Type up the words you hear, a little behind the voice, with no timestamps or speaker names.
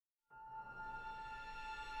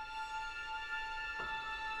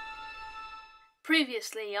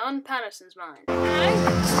Previously on Patterson's mind.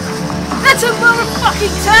 That's a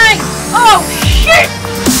motherfucking tank! Oh shit!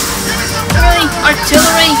 Really?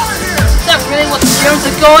 Artillery? Is that really what the Germans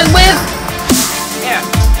are going with? Here.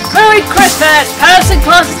 Merry Christmas! Patterson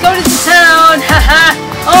class is going into town! Haha!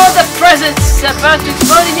 All the presents about to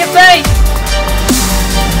explode in your face!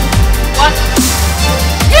 What?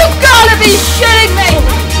 You gotta be shitting me!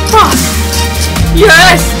 Fuck!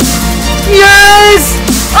 Yes! Yes!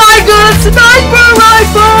 I got a sniper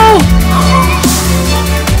rifle!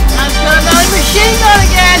 I've got another machine gun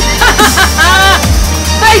again!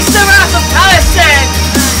 Face the wrath of Patterson!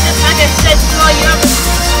 Just like I said to all you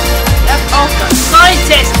other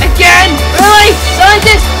scientists again! Really?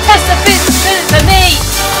 Scientists? Test the physics to me!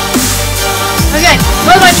 Okay,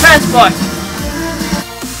 where's my transport?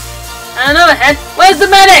 On another hand, where's the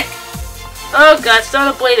medic? Oh god,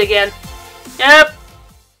 starting to bleed again. Yep.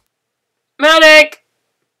 Medic!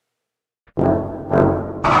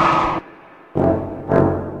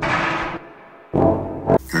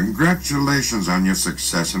 Congratulations on your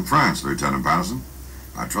success in France, Lieutenant Patterson.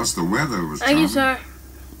 I trust the weather was Thank you, sir.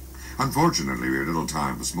 Unfortunately, we have little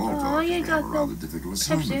time for small talk. You We have a got rather difficult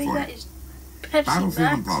assignment Pepsi, for that you. is Pepsi Battlefield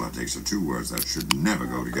and Max. politics are two words that should never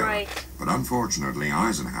go together. Right. But unfortunately,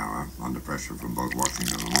 Eisenhower, under pressure from both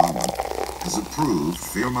Washington and London, has approved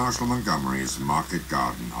Field Marshal Montgomery's Market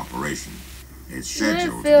Garden operation. It's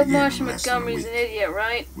scheduled to Field begin Marshal in less than a Montgomery's week. an idiot,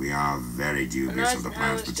 right? We are very dubious of the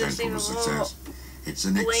plan's Eisenhower's just potential for even more success. It's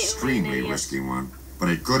an blatantly extremely idiot. risky one, but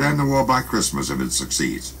it could end the war by Christmas if it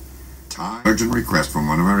succeeds. Urgent request from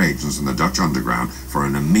one of our agents in the Dutch underground for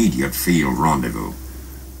an immediate field rendezvous.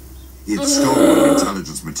 He had stolen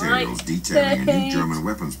intelligence materials detailing a new German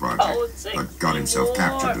weapons project, but got himself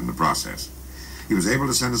captured in the process. He was able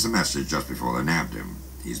to send us a message just before they nabbed him.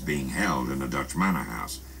 He's being held in a Dutch manor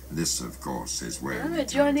house. This, of course, is where I'm we gonna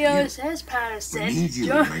join the turn to you. OSS, Patterson. We need you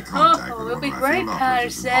to make contact with it'll one be of our great, field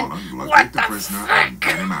operatives in Patterson. Holland, What locate the the prisoner, fuck? and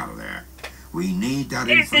get him out of there. We need that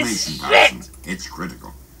This is information, shit. Patterson. It's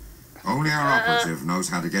critical. Only our operative knows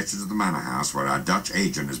how to get you to the manor house where our Dutch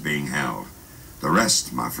agent is being held. The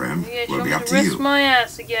rest, my friend, will be up to you. My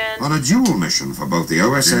ass again. On a dual mission for both the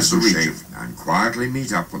OSS and region, and quietly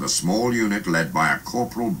meet up with a small unit led by a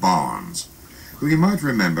Corporal Barnes, who you might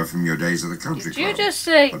remember from your days at the country Did you club. just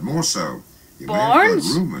say But more so, you Barnes? may have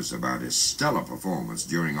heard rumors about his stellar performance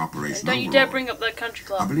during Operation Don't you Overlord. dare bring up that country I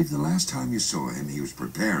club. believe the last time you saw him, he was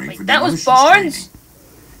preparing Wait, for that was demolitions Barnes? training.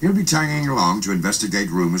 He'll be tagging along to investigate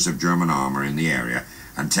rumors of German armor in the area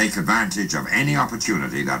and take advantage of any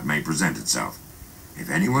opportunity that may present itself. If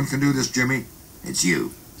anyone can do this, Jimmy, it's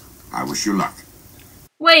you. I wish you luck.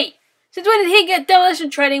 Wait, since when did he get demolition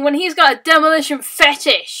training when he's got a demolition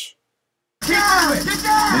fetish? Did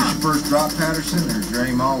your first drop, Patterson, or your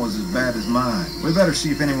aim always as bad as mine? We better see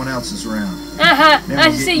if anyone else is around. Nice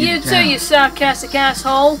we'll to see get you you to too, town. you sarcastic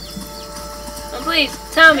asshole. And please,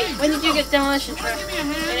 tell me, when did you get demolition training?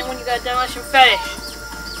 And when you got demolition fetish?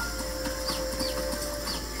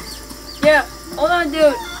 Yeah, hold on,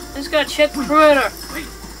 dude. Just gotta check the perimeter.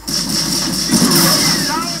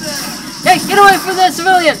 Hey, get away from that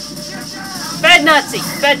civilian! Bad Nazi!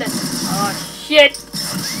 Bad Nazi! Oh, shit!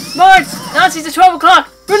 Barnes! Nazis at 12 o'clock!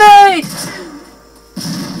 Grenade!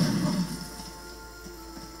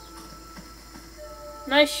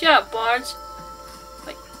 Nice shot, Barnes.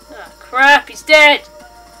 Wait. Oh, crap, he's dead!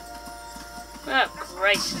 Oh,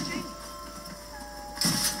 great. Is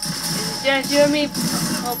it just you and me?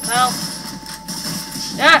 Oh, pal.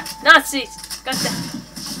 Ah! Nazis! Got that.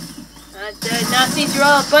 Nazis, you're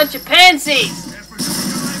all a bunch of pansies!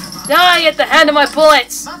 Die at the hand of my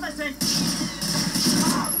bullets!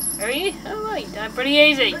 Are you? Oh, you died pretty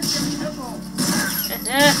easy.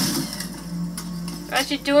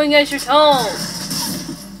 What you doing as you're told?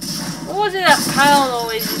 What was it that pal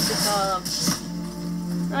always used to call them?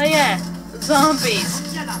 Oh yeah,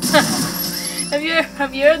 zombies.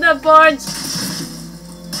 have you heard that, Barnes?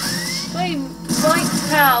 My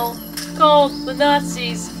pal called the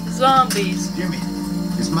Nazis zombies. Jimmy,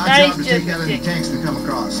 it's my That job is to take just out any tanks we come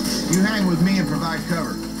across. You hang with me and provide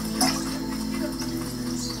cover.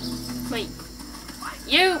 Wait,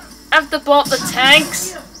 you have to bought the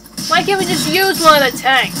tanks? Why can't we just use one of the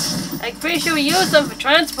tanks? I'm pretty sure we use them for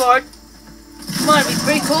transport. Come on, it'd be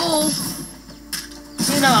pretty cool.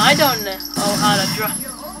 You know, I don't know how to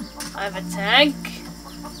drive. I have a tank.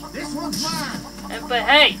 This one's mine. But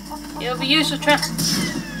hey, it'll be used for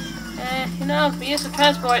be used for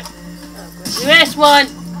transport. Oh, good. You missed one.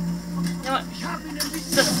 You know what?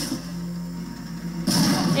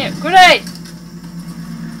 Here, grenade.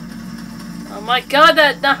 Oh my god,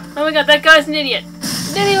 oh my god, that guy's an idiot.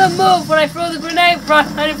 He didn't even move when I threw the grenade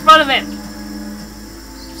right in front of him.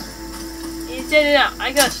 check it out.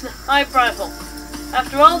 I got a sniper rifle.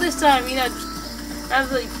 After all this time, you know, just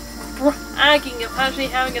absolutely bragging of actually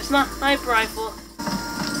having a sniper rifle.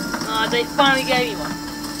 They finally gave me one.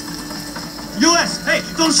 US! Hey,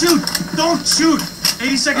 don't shoot! Don't shoot!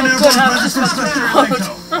 82nd Airborne Presence for Special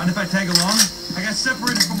Electo. And if I tag along, I got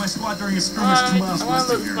separated from my squad during a skirmish 2 miles west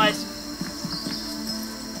of here.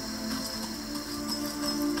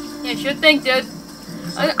 Yeah, sure thing, dude.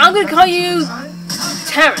 I'm gonna call you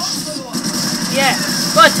Terrance. Yeah,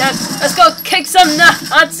 come on, Terrance. Let's go kick some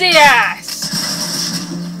Nazi ass.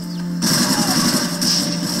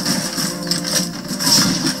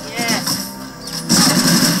 Yeah.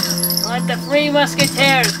 Like the Three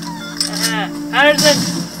Musketeers. Patterson,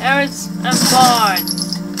 Terrance, and Barnes.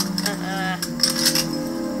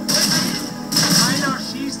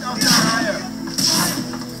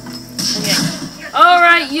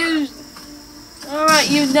 Alright, you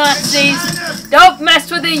Nazis! Don't mess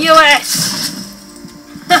with the US!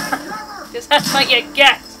 Cause that's what you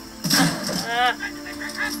get!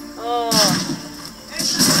 Oh.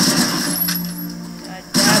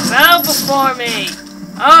 Goddamn, bow before me!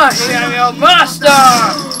 Oh, here I'm your master!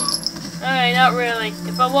 Okay, not really.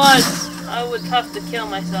 If I was, I would have to kill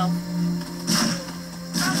myself.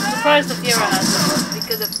 I'm surprised the Fuhrer hasn't,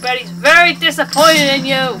 because I bet he's very disappointed in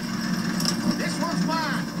you!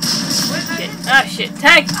 Shit. Ah, shit.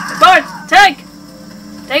 Tank! Bart! Tank!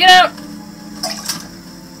 Take it out!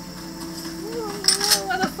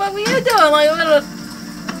 What the fuck were you doing? Like a little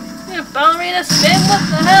ballerina spin? What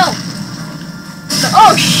the hell?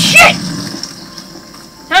 Oh, shit!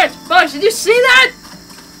 Terrance! Bart, did you see that?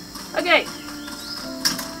 Okay.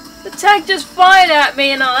 The tank just fired at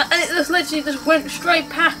me and all that. And it just literally just went straight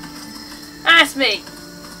past me.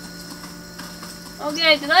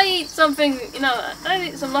 Okay, did I eat something, you know, did I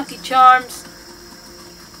eat some Lucky Charms?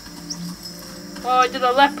 Or did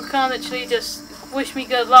a leprechaun literally just wish me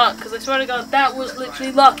good luck? Because I swear to God, that was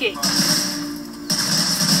literally lucky.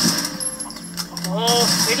 Oh,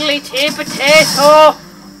 fiddly tea potato!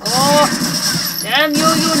 Oh, damn you,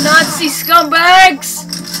 you Nazi scumbags!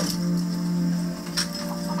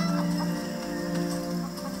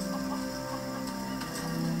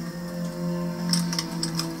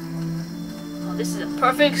 This is a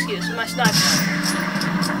perfect excuse for my sniper.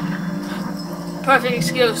 Perfect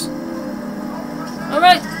excuse.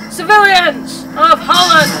 Alright, civilians of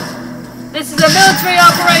Holland! This is a military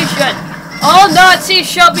operation! All Nazis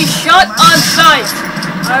shall be shot on sight!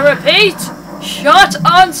 I repeat, shot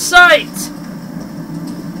on sight!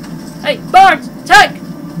 Hey, Barnes, tank!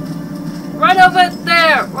 Right over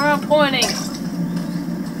there, where I'm pointing.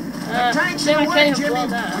 I can't even blow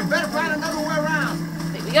that up. We better find another way around.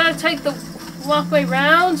 Wait, we gotta take the walkway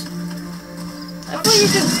round? I thought you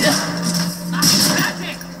could...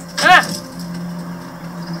 Ah!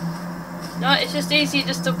 No, it's just easy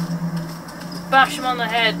just to bash him on the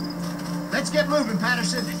head. Let's get moving,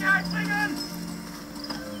 Patterson. No,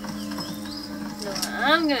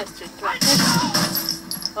 I'm gonna try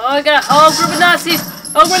this. Oh, I got a whole group of Nazis!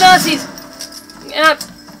 Oh, we're Nazis! Yep.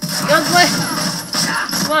 Guns blazing!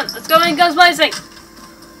 Come on, let's go in guns blazing!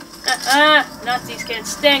 Nazis can't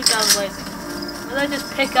stand guns blazing. What did I just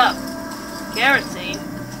pick up? Kerosene?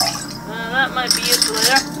 That might be useful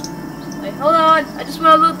later. Wait, hold on. I just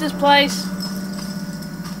want to loot this place.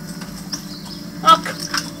 Oh,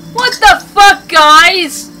 what the fuck,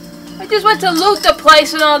 guys? I just went to loot the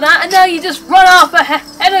place and all that, and now you just run off ahead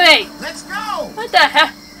of me. Let's go! What the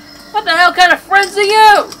hell? What the hell kind of friends are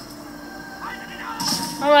you?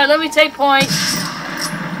 Alright, let me take point.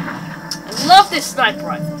 I love this sniper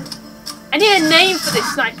rifle. I need a name for this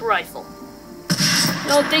sniper rifle.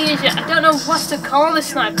 The old thing is, I don't know what to call this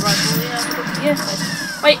sniper rifle. Yeah.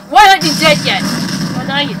 Wait, why aren't you dead yet? Well,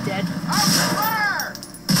 now you're dead. Oh,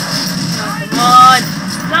 come on.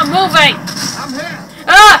 Not moving. I'm here.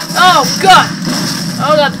 Ah! Oh, God.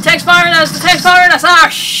 Oh, God. The tank's firing at us. The tank's firing at us. Ah,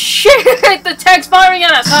 shit. The tank's firing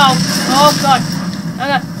at us. Oh, God.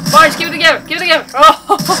 Okay. Barnes, keep it together. Keep it together.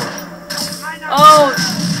 Oh. Oh.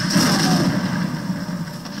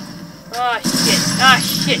 Oh, shit. Ah,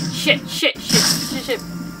 shit.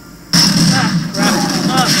 Ah, crap.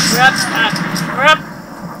 Oh, crap. Ah, crap.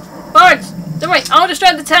 Barnes, don't worry. I'll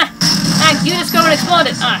distract the tank. You just go and explode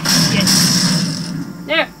it. Ah, shit.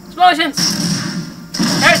 There. Explosions.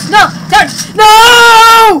 Terrance, no! Terrance,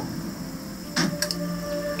 no!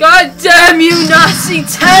 God damn you, Nazi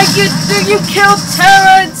tank! You killed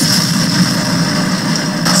Terrance!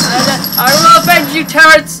 I will avenge you,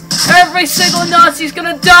 Terrance! Every single Nazi's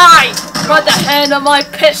gonna die by the hand of my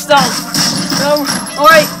pistol! No,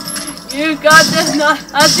 alright, you goddamn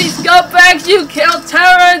Nazi scumbags, you killed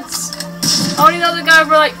Terrance! I only know the guy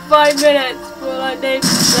for like 5 minutes. I named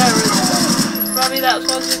Terrance. Probably that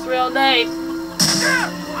was his real name.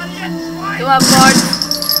 Come on, Bart.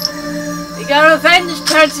 We gotta avenge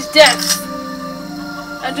Terrance's death.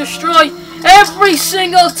 And destroy every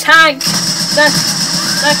single tank that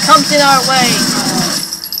comes in our way.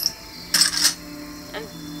 And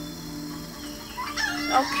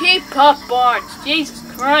oh, keep up, Bart. Jesus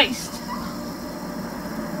Christ.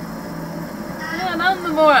 Yeah, I'm the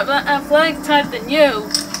more athletic type than you.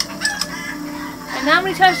 And how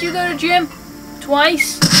many times do you go to the gym?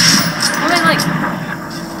 Twice? I mean, like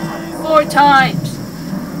 4 times.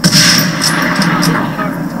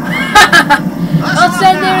 I'll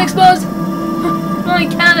send you an explosive my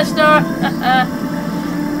canister.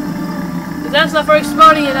 Because that's not for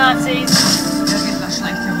exploding, you Nazis.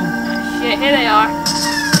 Shit, here they are.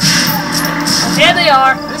 Oh, here they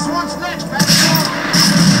are. This one's next,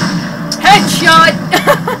 Headshot!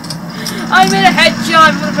 I made a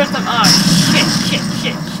headshot for the first time. Oh, shit.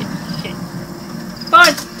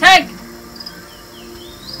 Barnes, tag!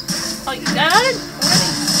 Oh, you got it already?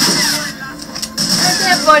 Right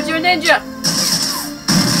there, Barnes, you're a ninja.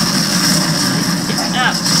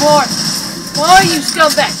 More, you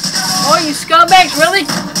scumbags. More, you scumbags, really?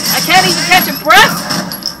 I can't even catch a breath?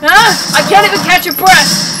 Huh? I can't even catch a breath.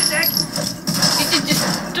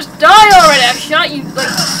 Just die already. I've shot you like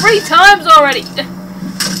 3 times already.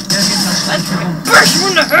 Let's burst you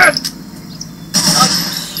in the head. Oh,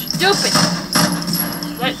 stupid.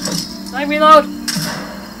 Let me reload.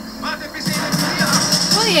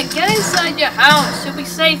 William, get inside your house. You'll be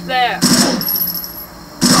safe there.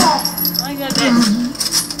 My goodness.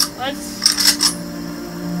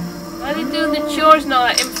 Why are they doing the chores now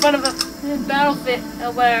in front of a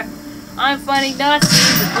battlefield where I'm fighting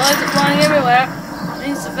Nazis, the bullets are flying everywhere, and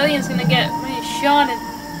these civilians gonna get really shot if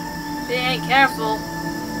they ain't careful.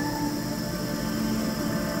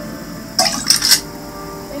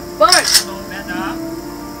 Hey, Bart!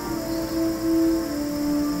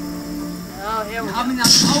 Oh, here we go.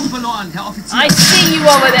 I see you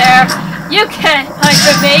over there! You can't hide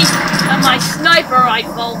from me and my sniper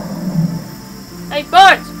rifle! Hey,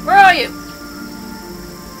 Bart! Where are you?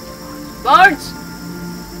 Bart?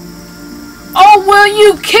 Oh, will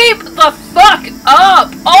you keep the fuck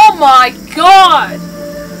up? Oh my god!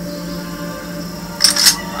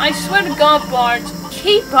 I swear to God, Bart,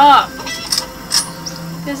 keep up!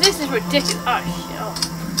 Because this is ridiculous. Oh,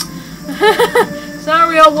 shit.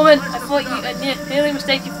 Sorry, old woman. I thought you nearly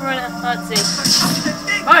mistaken you for a Nazi.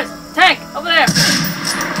 Bart, tank, over there!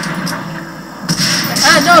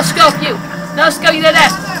 No scope, you! No scope, you did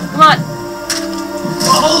that! Come on!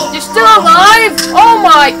 You're still alive? Oh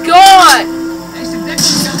my god!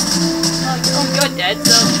 Oh, you're dead,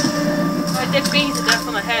 so I did bees to death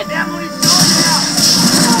on the head. Yeah!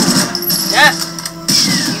 You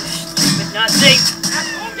stupid Nazi!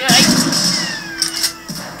 Yeah,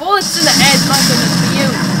 bullets in the head, my goodness, for you.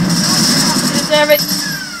 You deserve it.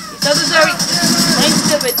 You so deserve it. I'm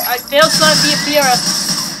stupid. I failed Sonic the Apira.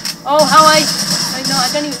 Oh, how I know, I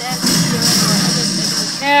don't even answer you anymore. I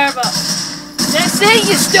don't care about. See,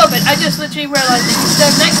 you stupid! I just literally realized that you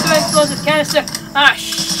stood next to an explosive canister. Ah,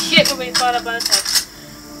 shit, we're being fired up by the tank.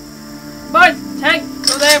 Bart, tank,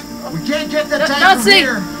 go there. We can't get the tank Nazi!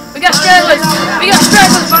 from here. We got stragglers! We got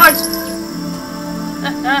stragglers, Bart!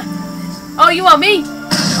 Oh, you want me?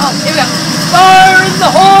 Oh, here we go. Fire in the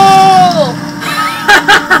hole!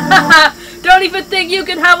 Don't even think you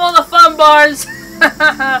can have all the fun, bars.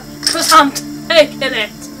 Cause I'm taking it.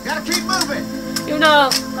 Gotta keep moving. You know,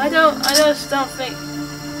 I just don't think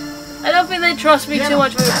they trust me too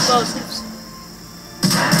much with explosives.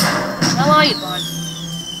 How are you, Bart?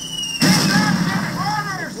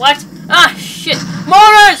 What? Ah, shit!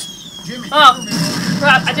 Mortars! Jimmy, Oh,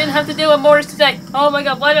 crap! I didn't have to deal with mortars today. Oh my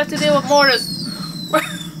god, why do I have to deal with mortars?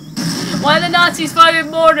 Why are the Nazis firing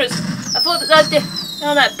mortars? I thought that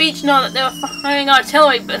that beach know that they were firing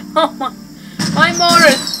artillery, but oh my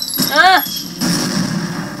mortars! Huh?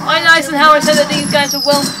 Why did Eisenhower say that these guys are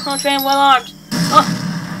well trained, well armed? Oh,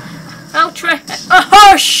 well trained.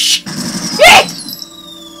 Oh shit!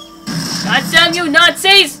 God damn you,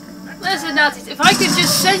 Nazis! Listen, Nazis, if I could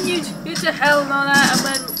just send you to hell and all that, and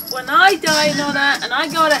when I die and all that, and I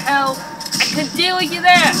go to hell, I could deal with you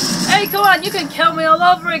there. Hey, come on, you can kill me all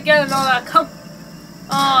over again and all that. Come.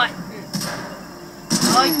 Oh,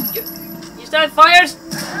 you start fires?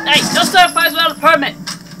 Hey, don't start fires without a permit.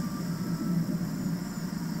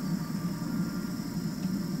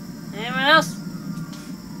 Anyone else?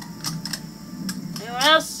 Anyone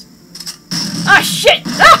else? Ah, shit!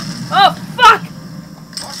 Ah! Oh, fuck!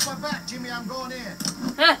 Watch my back, Jimmy. I'm going in.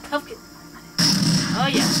 Health kit. Oh,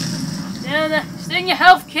 yes. Stay in your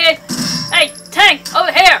health kit. Hey, tank!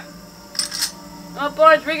 Over here! Oh,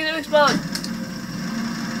 boards, rigging to explode.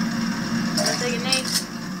 I'm taking these.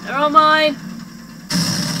 They're all mine.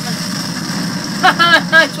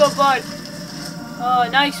 Nice one, bud. Oh,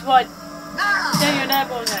 nice one. Damn, you're that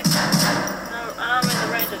boy guy. I'm in the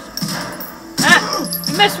Rangers. Ah!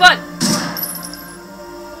 You missed one!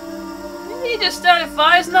 You just started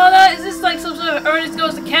fires and all that? Is this like some sort of Ernest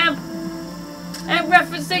Goes to Camp? And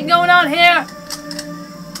referencing going on here?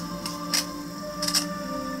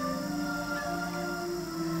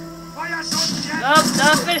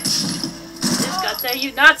 Stop it! Just got there,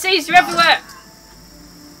 you Nazis! You're everywhere!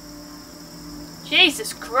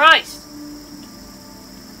 Jesus Christ!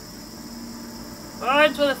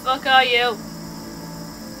 Barnes, where the fuck are you?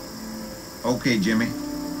 Okay, Jimmy.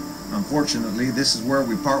 Unfortunately, this is where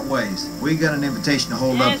we part ways. We got an invitation to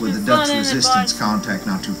hold up with the Dutch resistance contact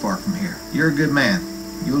not too far from here. You're a good man.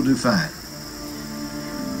 You'll do fine.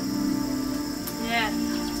 Yeah.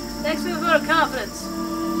 Thanks for the vote of confidence.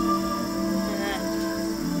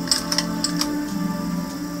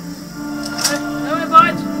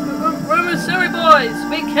 We're Missouri boys.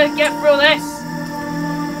 We can get through this.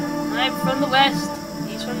 I'm from the west.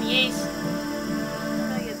 He's from the east.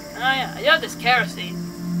 Oh yeah, I got this kerosene.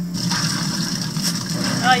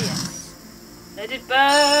 Oh yes. Let it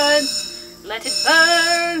burn. Let it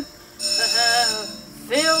burn.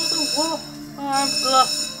 Feel the warm glow.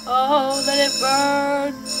 Oh, let it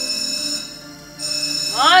burn.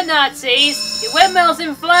 Come on, Nazis. Your windmill's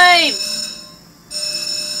in flames.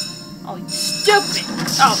 Oh, you stupid.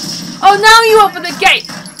 Oh, now you open the gate.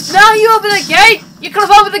 Now you open the gate. You could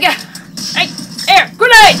have opened the gate. Hey, here,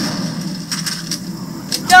 grenade.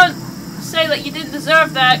 Don't say that you didn't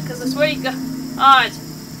deserve that, because I swear you got... Alright.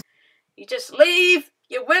 You just leave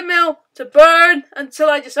your windmill to burn until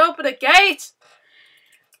I just open a gate?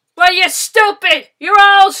 Well, you're stupid! You're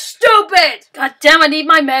all stupid! God damn, I need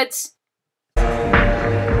my meds.